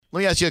Let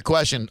me ask you a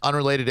question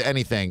unrelated to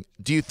anything.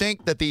 Do you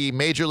think that the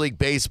Major League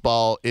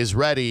Baseball is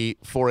ready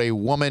for a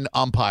woman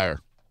umpire?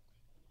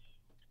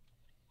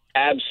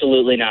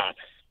 Absolutely not.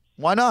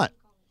 Why not?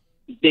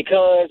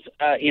 Because,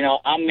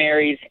 I'm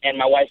married and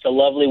my wife's a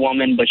lovely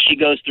woman, but she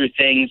goes through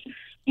things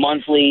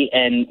monthly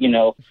and,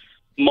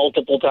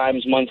 multiple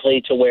times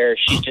monthly to where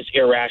she's just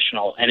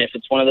irrational. And if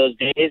it's one of those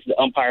days, the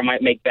umpire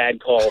might make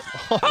bad calls.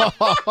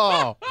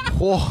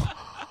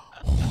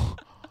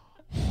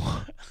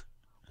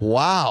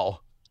 Wow.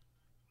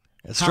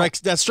 That strike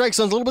sounds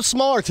a little bit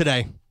smaller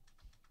today.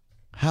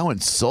 How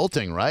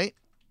insulting, right?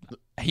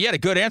 He had a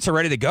good answer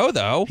ready to go,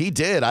 though. He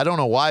did. I don't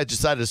know why I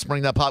decided to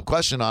spring that pop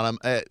question on him.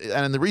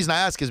 And the reason I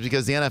ask is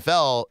because the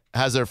NFL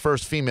has their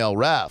first female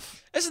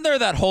ref. Isn't there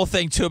that whole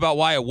thing, too, about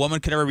why a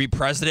woman can never be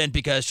president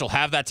because she'll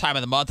have that time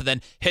of the month and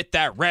then hit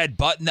that red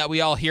button that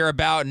we all hear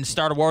about and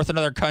start a war with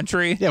another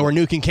country? Yeah, we're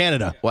nuking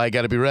Canada. Why it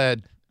got to be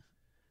red?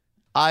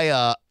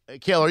 Kayla,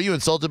 are you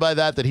insulted by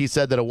that he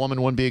said that a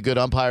woman wouldn't be a good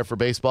umpire for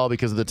baseball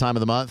because of the time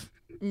of the month?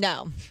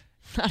 No,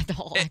 not at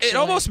all. It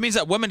almost means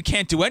that women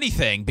can't do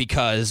anything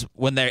because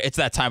when it's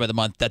that time of the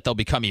month that they'll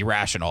become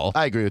irrational.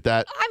 I agree with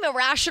that. I'm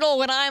irrational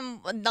when I'm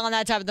on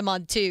that time of the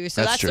month, too.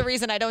 So that's the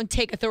reason I don't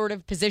take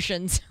authoritative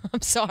positions.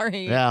 I'm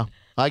sorry. Yeah,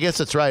 I guess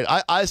that's right.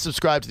 I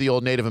subscribe to the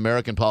old Native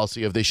American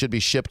policy of they should be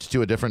shipped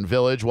to a different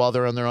village while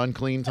they're on their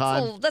unclean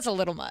time. That's a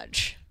little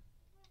much.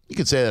 You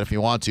can say that if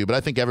you want to, but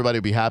I think everybody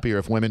would be happier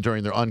if women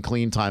during their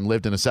unclean time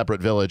lived in a separate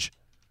village.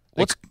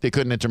 They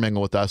couldn't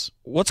intermingle with us.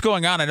 What's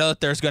going on? I know that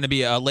there's going to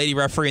be a lady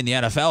referee in the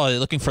NFL. Are they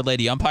looking for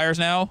lady umpires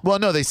now? Well,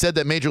 no, they said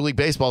that Major League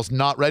Baseball's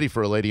not ready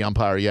for a lady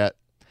umpire yet.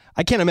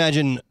 I can't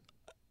imagine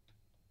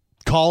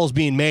calls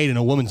being made in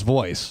a woman's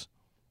voice.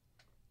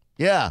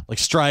 Yeah. Like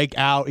strike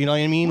out, you know what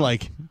I mean?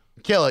 Like,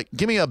 Kayla,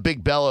 give me a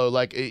big bellow.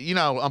 Like,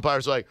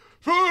 umpires are like,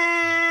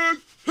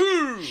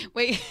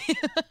 wait.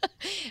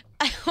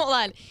 Hold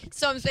on.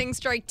 So I'm saying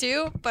strike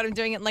two, but I'm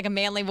doing it in like a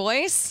manly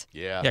voice?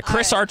 Yeah. Yeah,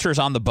 Chris Archer's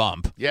on the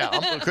bump.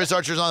 Yeah, Chris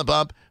Archer's on the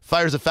bump,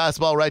 fires a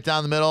fastball right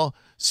down the middle,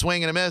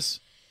 swing and a miss.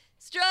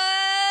 Strike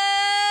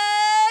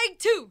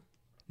two.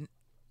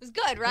 It's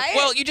good, right?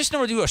 Well, you just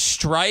know to do a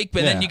strike,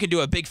 but then you can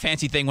do a big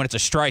fancy thing when it's a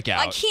strikeout.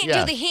 I can't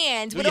do the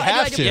hands. But you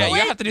have do to. Yeah, you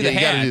have to do the You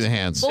hands. got to do the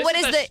hands. Well, what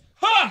is the...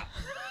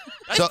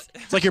 So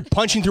it's like you're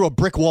punching through a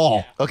brick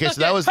wall. okay,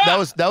 so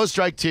that was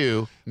strike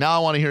two. Now I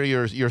want to hear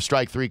your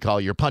strike three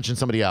call. You're punching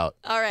somebody out.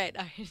 All right.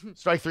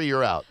 Strike three,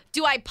 you're out.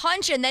 Do I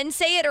punch and then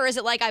say it, or is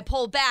it like I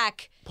pull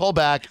back? Pull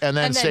back and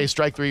then And then say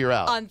strike three, you're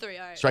out. On three.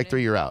 All right. Strike ready?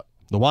 three, you're out.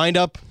 The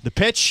windup, the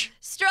pitch.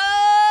 Strike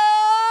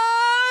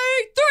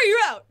three,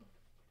 you're out.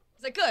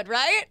 Is that good,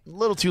 right? A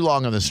little too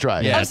long on the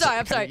strike. Yeah,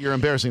 I'm sorry. You're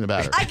embarrassing the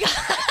batter.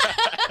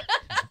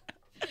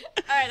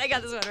 All right, I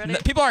got this one.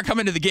 Ready? People aren't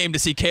coming to the game to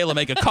see Kayla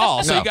make a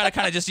call, so No. you got to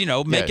kind of just,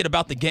 make it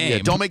about the game. Yeah,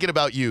 don't make it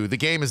about you. The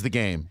game is the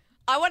game.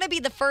 I want to be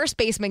the first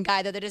baseman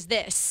guy that is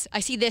this.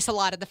 I see this a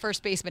lot at the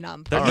first baseman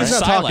ump. They're All just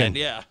right. silent, Talking.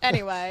 yeah.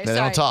 Anyway, They sorry.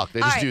 don't talk.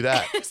 They just All do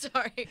that.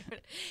 Sorry.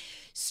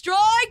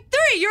 Strike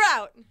three, you're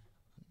out.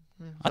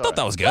 I thought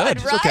that was good.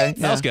 Good, right? Okay.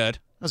 That was good.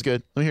 That was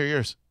good. Let me hear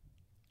yours.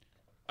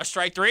 A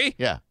strike three?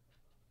 Yeah.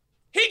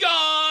 He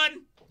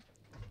gone!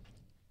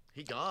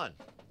 He gone.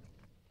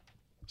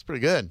 It's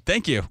pretty good.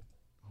 Thank you.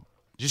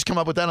 Did you just come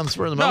up with that on the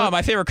spur of the No, moment?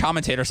 my favorite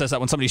commentator says that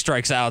when somebody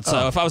strikes out.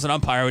 So if I was an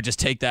umpire, I would just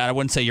take that. I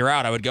wouldn't say you're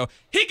out. I would go,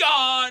 he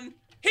gone!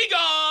 He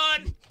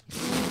gone!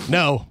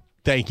 No,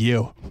 thank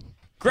you.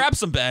 Grab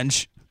some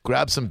bench.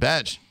 Grab some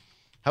bench.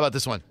 How about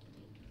this one?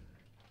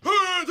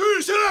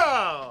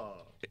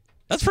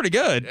 That's pretty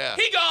good. Yeah.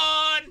 He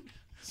gone!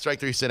 Strike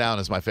three, sit down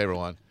is my favorite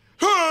one.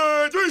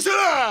 Now,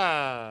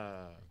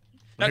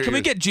 can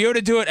we get Gio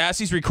to do it as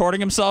he's recording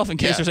himself in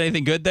case Yeah. there's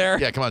anything good there?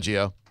 Yeah, come on,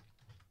 Gio.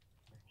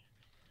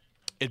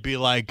 It'd be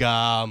like,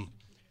 hi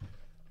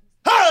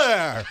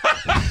there.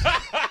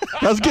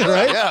 That's good,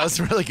 right? Yeah, that's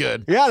really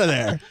good. You're out of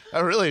there. I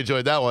really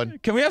enjoyed that one.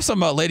 Can we have some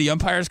lady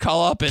umpires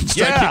call up and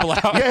strike people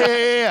out?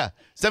 Yeah.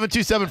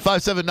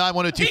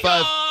 727-579-1025 He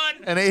gone!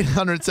 and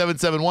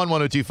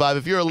 800-771-1025.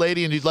 If you're a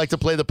lady and you'd like to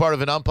play the part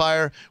of an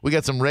umpire, we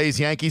got some Rays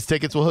Yankees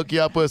tickets we'll hook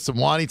you up with, some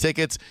Wani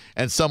tickets,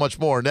 and so much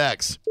more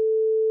next.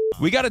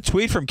 We got a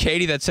tweet from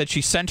Katie that said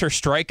she sent her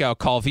strikeout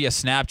call via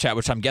Snapchat,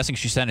 which I'm guessing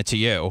she sent it to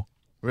you.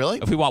 Really?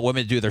 If we want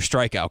women to do their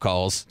strikeout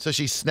calls. So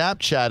she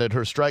Snapchatted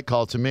her strike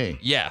call to me.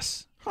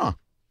 Yes. Huh.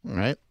 All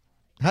right.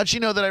 How'd she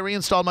know that I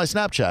reinstalled my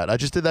Snapchat? I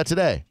just did that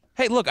today.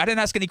 Hey, look, I didn't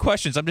ask any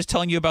questions. I'm just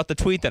telling you about the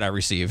tweet that I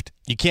received.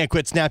 You can't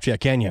quit Snapchat,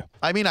 can you?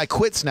 I mean, I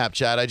quit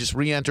Snapchat. I just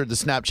re-entered the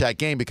Snapchat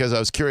game because I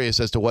was curious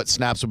as to what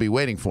snaps would be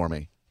waiting for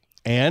me.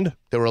 And?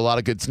 There were a lot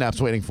of good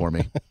snaps waiting for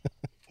me.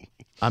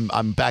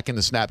 I'm back in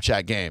the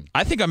Snapchat game.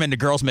 I think I'm into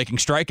girls making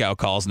strikeout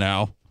calls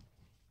now.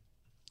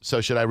 So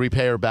should I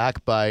repay her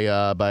back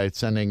by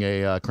sending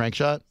a crank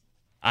shot?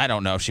 I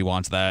don't know if she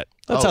wants that.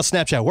 That's how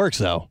Snapchat works,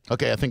 though.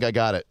 Okay, I think I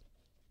got it.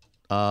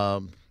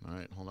 All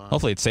right, hold on.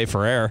 Hopefully it's safe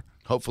for air.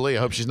 Hopefully,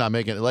 I hope she's not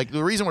making it. Like,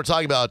 the reason we're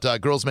talking about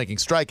girls making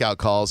strikeout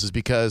calls is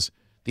because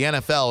the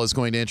NFL is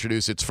going to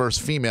introduce its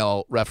first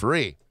female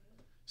referee.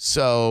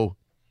 So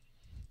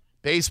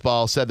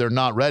baseball said they're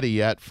not ready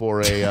yet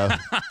for a... He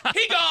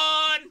gone!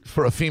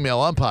 for a female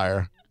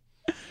umpire.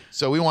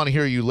 So we want to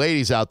hear you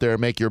ladies out there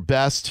make your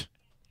best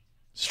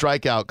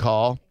strikeout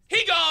call.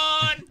 He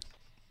gone.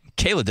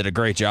 Kayla did a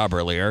great job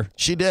earlier.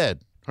 She did.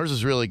 Hers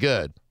is really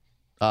good.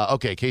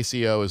 Okay,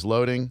 KCO is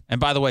loading. And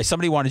by the way,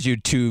 somebody wanted you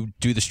to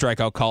do the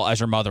strikeout call as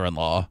your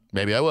mother-in-law.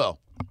 Maybe I will.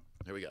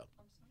 Here we go.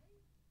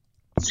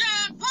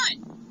 Strike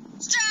one.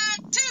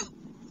 Strike two.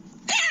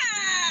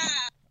 Yeah!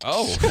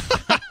 Oh,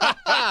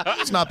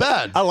 It's not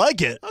bad. I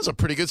like it. That was a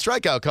pretty good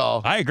strikeout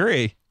call. I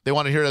agree. They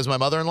want to hear it as my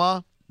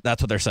mother-in-law?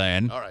 That's what they're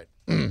saying. All right.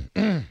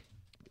 Get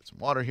some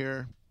water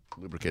here.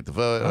 Lubricate the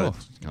vote. Oh.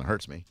 It kind of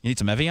hurts me. You need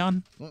some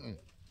Evian?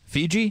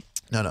 Fiji?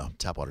 No.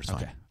 Tap water's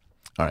fine. Okay.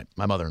 All right.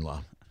 My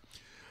mother-in-law.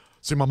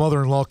 See, my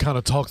mother-in-law kind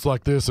of talks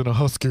like this in a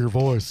huskier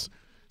voice.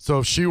 So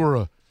if she were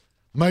a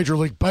Major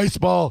League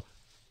Baseball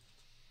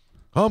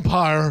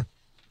umpire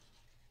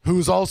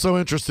who's also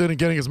interested in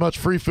getting as much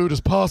free food as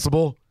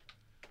possible,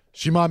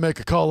 she might make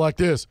a call like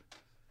this.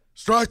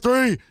 Strike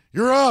three,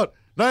 you're out.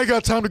 Now you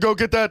got time to go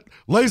get that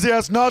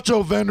lazy-ass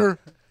nacho vendor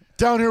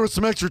down here with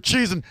some extra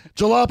cheese and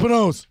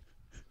jalapenos.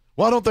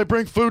 Why don't they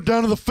bring food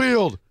down to the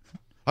field?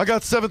 I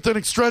got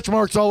seventh-inning stretch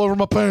marks all over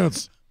my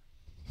pants.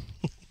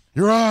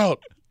 You're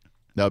out.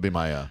 That would be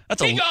my...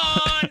 That's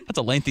that's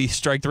a lengthy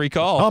strike three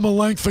call. I'm a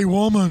lengthy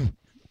woman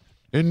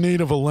in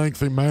need of a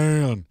lengthy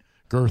man.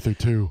 Girthy,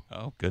 too.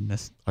 Oh,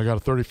 goodness. I got a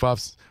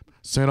 35%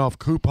 off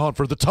coupon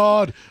for the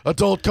Todd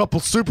Adult Couple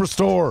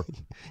Superstore.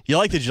 You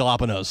like the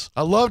jalapenos?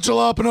 I love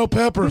jalapeno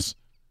peppers.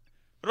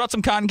 What about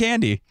some cotton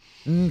candy?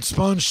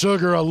 Spun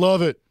sugar, I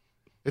love it.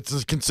 It's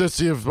the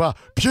consistency of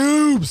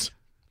pubes.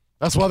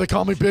 That's why they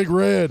call me Big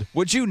Red.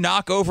 Would you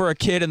knock over a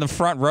kid in the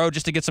front row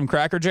just to get some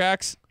Cracker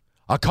Jacks?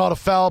 I caught a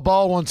foul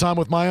ball one time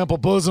with my ample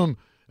bosom,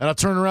 and I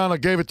turned around and I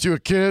gave it to a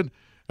kid,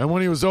 and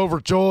when he was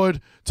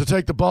overjoyed to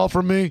take the ball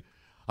from me,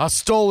 I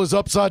stole his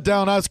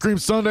upside-down ice cream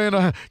sundae and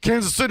a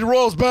Kansas City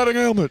Royals batting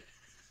helmet.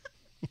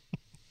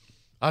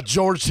 I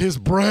Georged his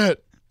Brett.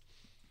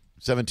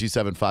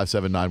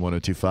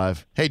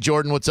 727-579-1025. Hey,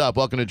 Jordan, what's up?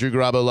 Welcome to Drew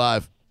Garabo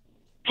Live.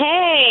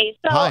 Hey,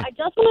 so Hi. I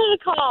just wanted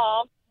to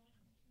call.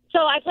 So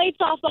I played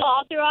softball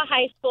all throughout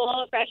high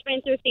school,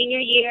 freshman through senior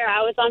year.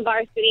 I was on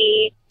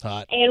varsity.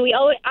 Hot. And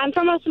I'm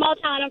from a small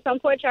town. I'm from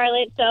Port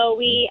Charlotte, so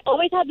we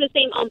always had the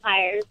same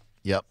umpires.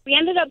 Yep. We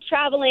ended up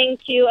traveling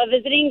to a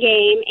visiting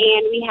game,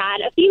 and we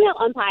had a female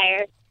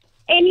umpire.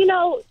 And,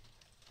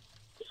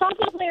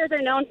 softball players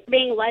are known for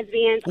being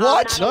lesbians.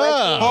 What? I'm not a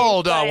lesbian,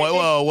 Hold on.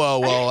 but-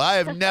 Whoa. I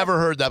have never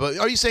heard that. But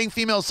are you saying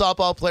female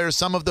softball players,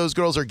 some of those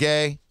girls are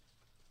gay?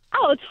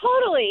 Oh,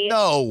 totally.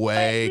 No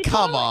way. But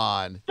Come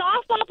on.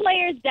 Softball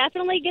players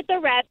definitely get the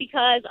rep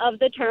because of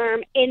the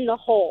term in the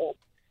hole.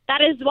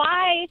 That is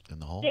why In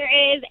the hole? there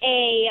is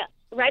a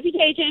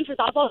reputation for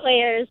softball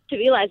players to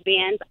be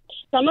lesbians.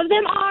 Some of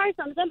them are,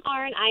 some of them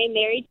aren't. I am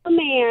married to a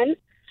man,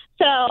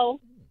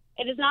 so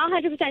it is not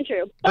 100%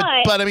 true.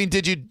 But I mean,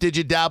 did you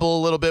dabble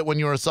a little bit when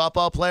you were a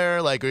softball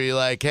player? Like, were you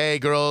like, hey,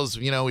 girls,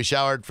 we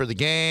showered for the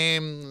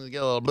game?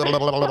 Get a little blah, blah,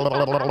 blah, blah,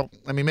 blah, blah, blah.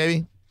 I mean,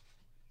 maybe?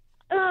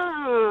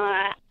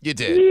 You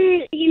did.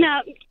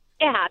 It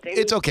happens.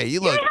 It's okay.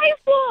 You look. You're in high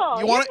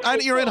school.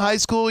 You're in high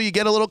school. You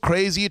get a little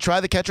crazy. You try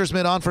the catcher's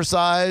mitt on for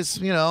size.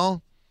 Oh,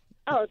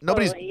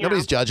 Nobody's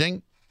totally,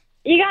 judging.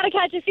 You got to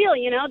catch a feel,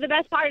 The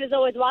best part is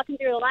always walking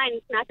through the line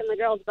and smacking the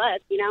girl's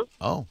butt,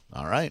 Oh,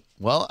 all right.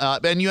 Well,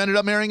 and you ended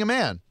up marrying a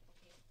man.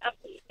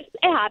 It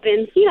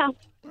happens, Do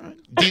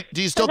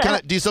you still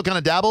kind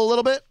of dabble a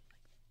little bit?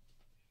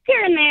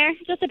 Here and there.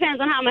 Just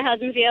depends on how my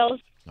husband feels.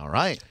 All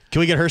right. Can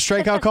we get her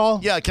strikeout call?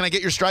 Yeah. Can I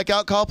get your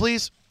strikeout call,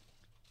 please?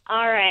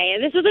 All right.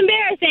 This was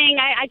embarrassing.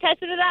 I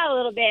tested it out a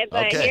little bit,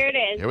 but Okay. here it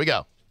is. Here we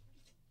go.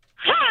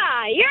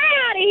 Ha! You're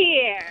out of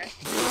here.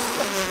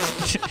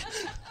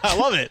 I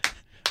love it.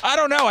 I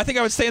don't know. I think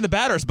I would stay in the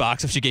batter's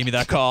box if she gave me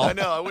that call. I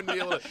know. I wouldn't be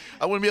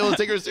able to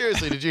take her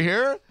seriously. Did you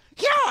hear her?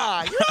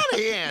 Yeah, you're out of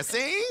here.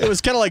 See? It was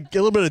kind of like a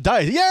little bit of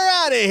dice. You're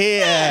out of here.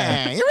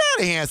 Yeah, you're out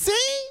of here.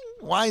 See?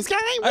 Wise guy.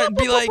 I'd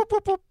be like,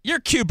 you're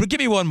cute, but give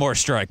me one more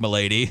strike,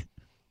 milady.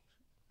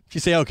 She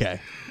say okay.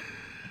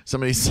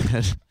 Somebody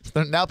said,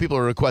 now people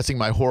are requesting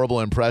my horrible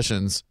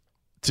impressions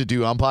to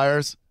do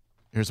umpires.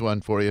 Here's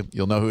one for you.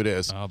 You'll know who it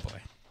is. Oh,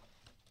 boy.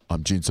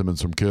 I'm Gene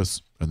Simmons from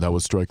Kiss, and that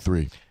was strike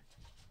three.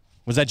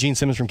 Was that Gene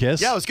Simmons from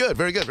Kiss? Yeah, it was good.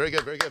 Very good. Very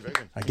good. Very good. Very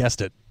good. I guessed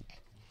it.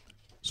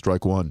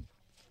 Strike one.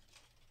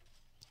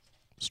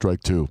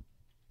 Strike two.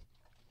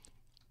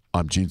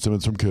 I'm Gene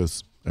Simmons from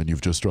Kiss, and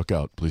you've just struck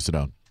out. Please sit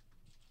down.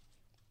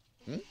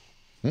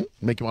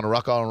 Make you want to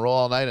rock on and roll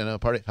all night and a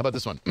party. How about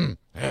this one?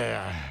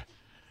 Al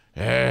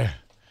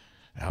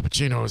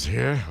Pacino is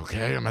here.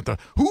 Okay, I'm at the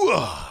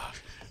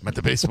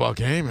baseball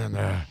game, and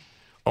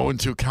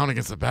 0-2 count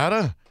against the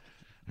batter.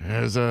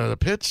 There's the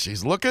pitch.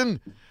 He's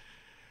looking.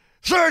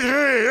 Strike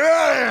three.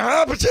 Yeah,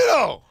 Al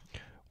Pacino.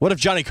 What if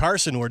Johnny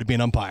Carson were to be an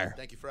umpire?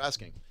 Thank you for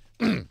asking.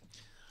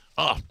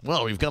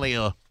 Well, we've got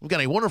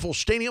a wonderful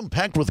stadium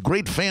packed with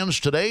great fans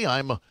today.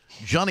 I'm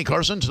Johnny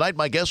Carson. Tonight,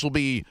 my guests will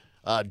be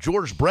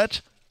George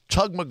Brett,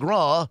 Tug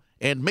McGraw,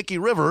 and Mickey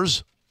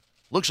Rivers.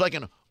 Looks like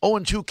an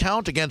 0-2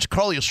 count against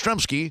Carl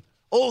Yastrzemski.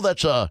 Oh,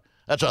 that's a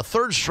That's a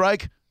third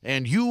strike,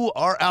 and you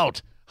are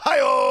out.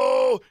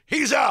 Hi-oh!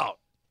 He's out.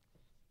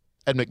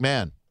 Ed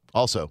McMahon,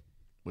 also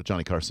with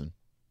Johnny Carson.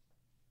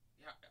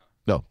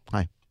 No,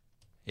 hi.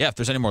 Yeah, if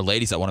there's any more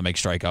ladies that want to make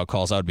strikeout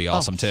calls, that would be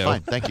awesome, too.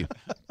 Fine, thank you.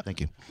 Thank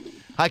you.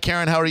 Hi,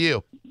 Karen, how are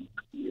you?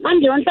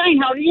 I'm doing fine.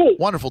 How are you?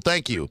 Wonderful,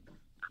 thank you.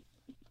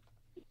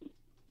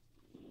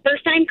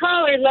 First time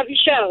caller. Love your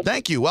show.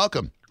 Thank you,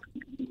 welcome.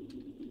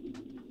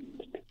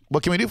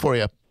 What can we do for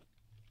you?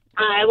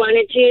 I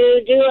wanted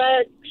to do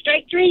a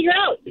strike three. You're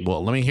out.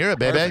 Well, let me hear it,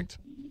 baby. Perfect.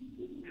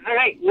 All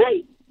right.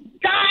 One.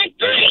 Strike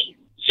three.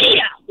 See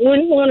ya.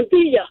 Wouldn't want to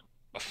be ya.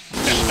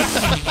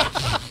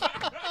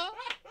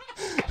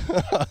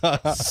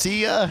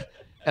 See ya.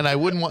 And I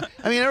wouldn't want.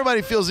 I mean,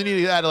 everybody feels the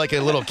need to add like a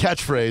little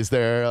catchphrase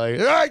there. Like,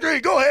 I agree.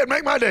 Go ahead,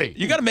 make my day.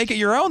 You got to make it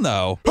your own,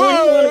 though.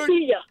 Wouldn't want to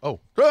be ya. Oh,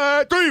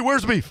 I agree.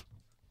 Where's the beef?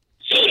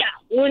 See ya.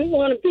 Wouldn't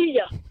want to be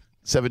ya.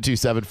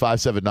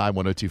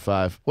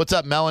 727-579-1025. What's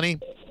up, Melanie?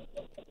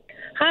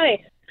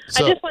 Hi.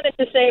 So- I just wanted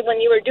to say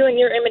when you were doing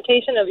your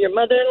imitation of your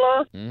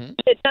mother-in-law, Mm-hmm.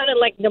 it sounded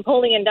like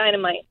Napoleon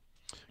Dynamite.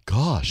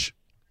 Gosh.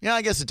 Yeah,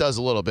 I guess it does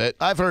a little bit.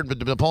 I've heard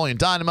Napoleon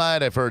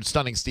Dynamite. I've heard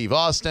Stunning Steve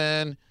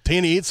Austin.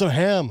 Tina, eat some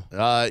ham.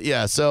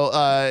 Yeah, so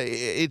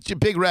it's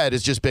Big Red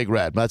is just Big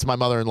Red. That's my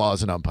mother-in-law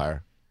as an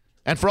umpire.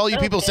 And for all you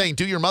people saying,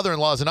 do your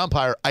mother-in-law as an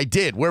umpire, I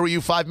did. Where were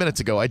you 5 minutes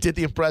ago? I did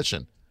the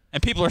impression.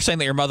 And people are saying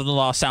that your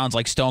mother-in-law sounds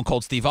like Stone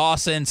Cold Steve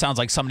Austin, sounds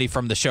like somebody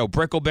from the show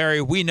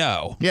Brickleberry. We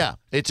know. Yeah,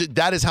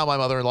 that is how my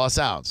mother-in-law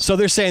sounds. So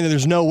they're saying that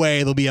there's no way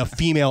there'll be a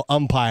female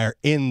umpire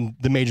in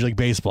the Major League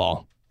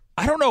Baseball.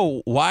 I don't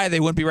know why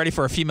they wouldn't be ready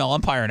for a female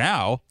umpire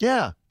now.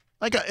 Yeah.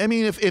 Like, I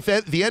mean, if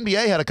the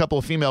NBA had a couple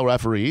of female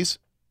referees,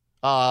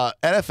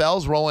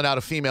 NFL's rolling out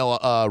a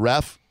female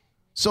ref,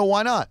 so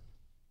why not?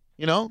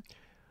 You know?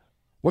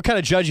 What kind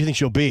of judge do you think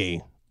she'll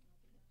be?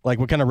 Like,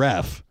 what kind of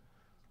ref?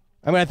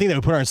 I mean, I think they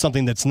would put her in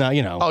something that's not,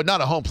 you know. Oh,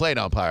 not a home plate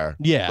umpire.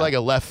 Yeah. Like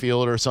a left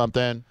field or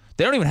something.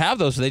 They don't even have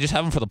those. They just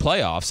have them for the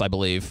playoffs, I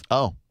believe.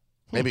 Oh.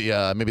 Maybe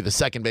the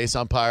second base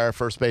umpire,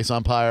 first base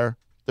umpire.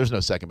 There's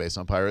no second base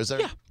umpire, is there?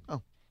 Yeah. Oh,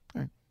 all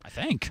right. I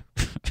think.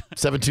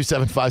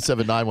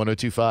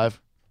 727-579-1025.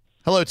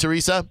 Hello,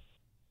 Teresa.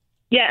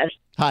 Yes.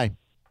 Hi.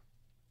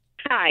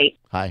 Hi.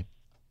 Hi.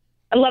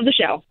 I love the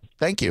show.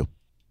 Thank you.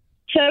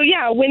 So,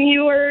 yeah, when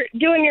you were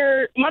doing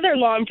your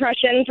mother-in-law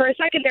impression, for a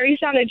second there, you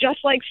sounded just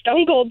like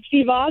Stone Cold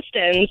Steve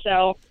Austin.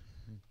 So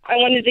I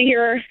wanted to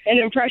hear an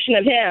impression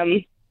of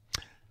him.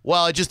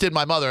 Well, I just did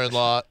my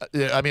mother-in-law.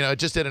 I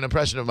just did an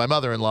impression of my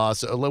mother-in-law,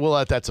 so we'll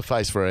let that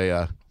suffice for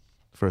a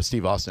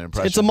Steve Austin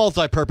impression. It's a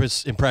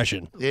multi-purpose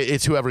impression.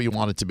 It's whoever you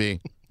want it to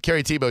be.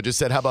 Carrie Tebow just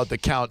said, how about the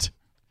count?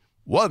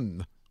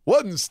 One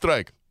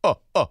strike.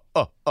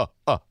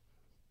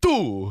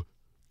 Two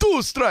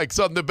strikes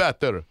on the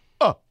batter.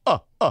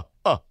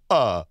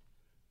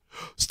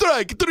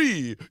 Strike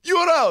three.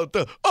 You're out.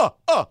 Is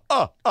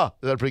that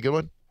a pretty good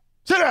one?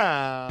 Sit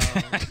down.